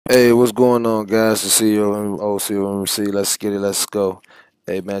Hey, what's going on, guys? The CEO and OCOMC. Let's get it. Let's go.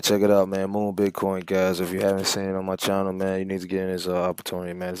 Hey, man, check it out, man. Moon Bitcoin, guys. If you haven't seen it on my channel, man, you need to get in this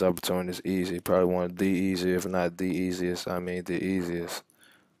opportunity, man. This opportunity is easy. Probably one of the easiest, if not the easiest. I mean, the easiest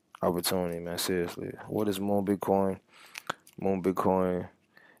opportunity, man. Seriously. What is Moon Bitcoin? Moon Bitcoin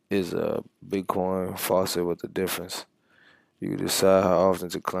is a Bitcoin faucet with a difference. You decide how often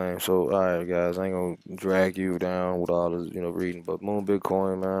to claim. So, all right, guys, I ain't gonna drag you down with all this, reading. But Moon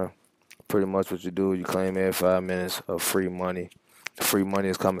Bitcoin, man. Pretty much what you do, you claim every 5 minutes of free money. The free money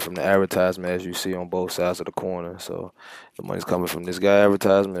is coming from the advertisement, as you see on both sides of the corner. So the money's coming from this guy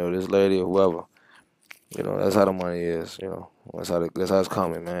advertisement or this lady or whoever. That's how the money is. That's how it's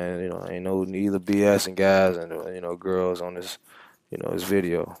coming, man. Ain't no neither BS and guys and girls on this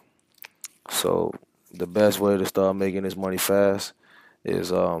video. So the best way to start making this money fast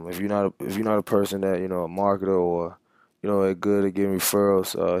is if you're not a person that a marketer or are good at getting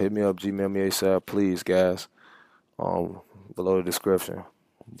referrals, hit me up, Gmail me ASAP, please, guys. Um, Below the description.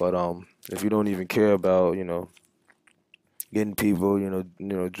 But if you don't even care about getting people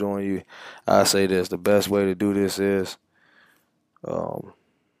join you, I say this: the best way to do this is um,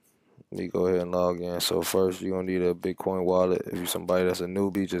 let me go ahead and log in. So first, you're gonna need a Bitcoin wallet. If you're somebody that's a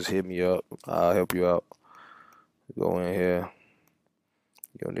newbie, just hit me up. I'll help you out. Go in here.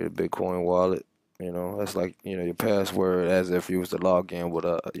 You're gonna need a Bitcoin wallet. That's like your password, as if you was to log in with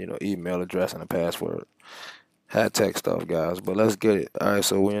a email address and a password. High tech stuff, guys. But let's get it. All right,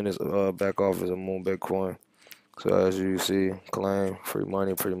 so we're in this back office of Moon Bitcoin. So as you see, claim free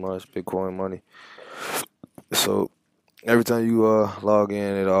money, pretty much Bitcoin money. So every time you log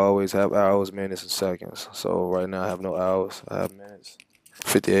in, it'll always have hours, minutes, and seconds. So right now I have no hours. I have minutes.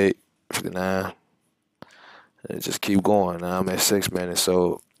 58, 59. And it just keep going. Now I'm at 6 minutes.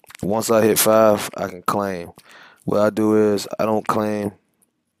 So once I hit 5, I can claim. What I do is I don't claim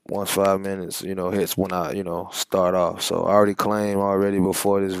once 5 minutes, hits when I, start off. So I already claimed already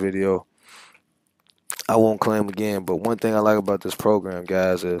before this video. I won't claim again. But one thing I like about this program,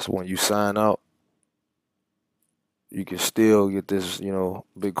 guys, is when you sign up, you can still get this,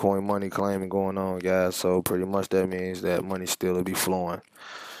 Bitcoin money claiming going on, guys. So pretty much that means that money still will be flowing.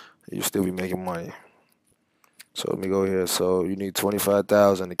 You still be making money. So let me go here. So you need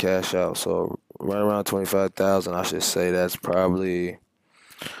 25,000 to cash out. So right around 25,000, I should say that's probably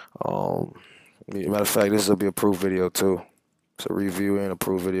matter of fact, this will be a proof video too. It's a review and a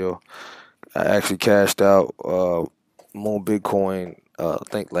proof video. I actually cashed out more Bitcoin, I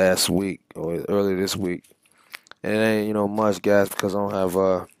think last week or earlier this week. And it ain't, much, guys, because I don't have,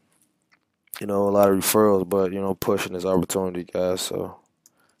 a lot of referrals, but, pushing this opportunity, guys. So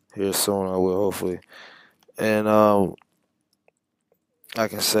here soon I will, hopefully. And I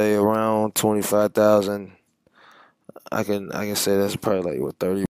can say around 25,000. I can say that's probably like what, 30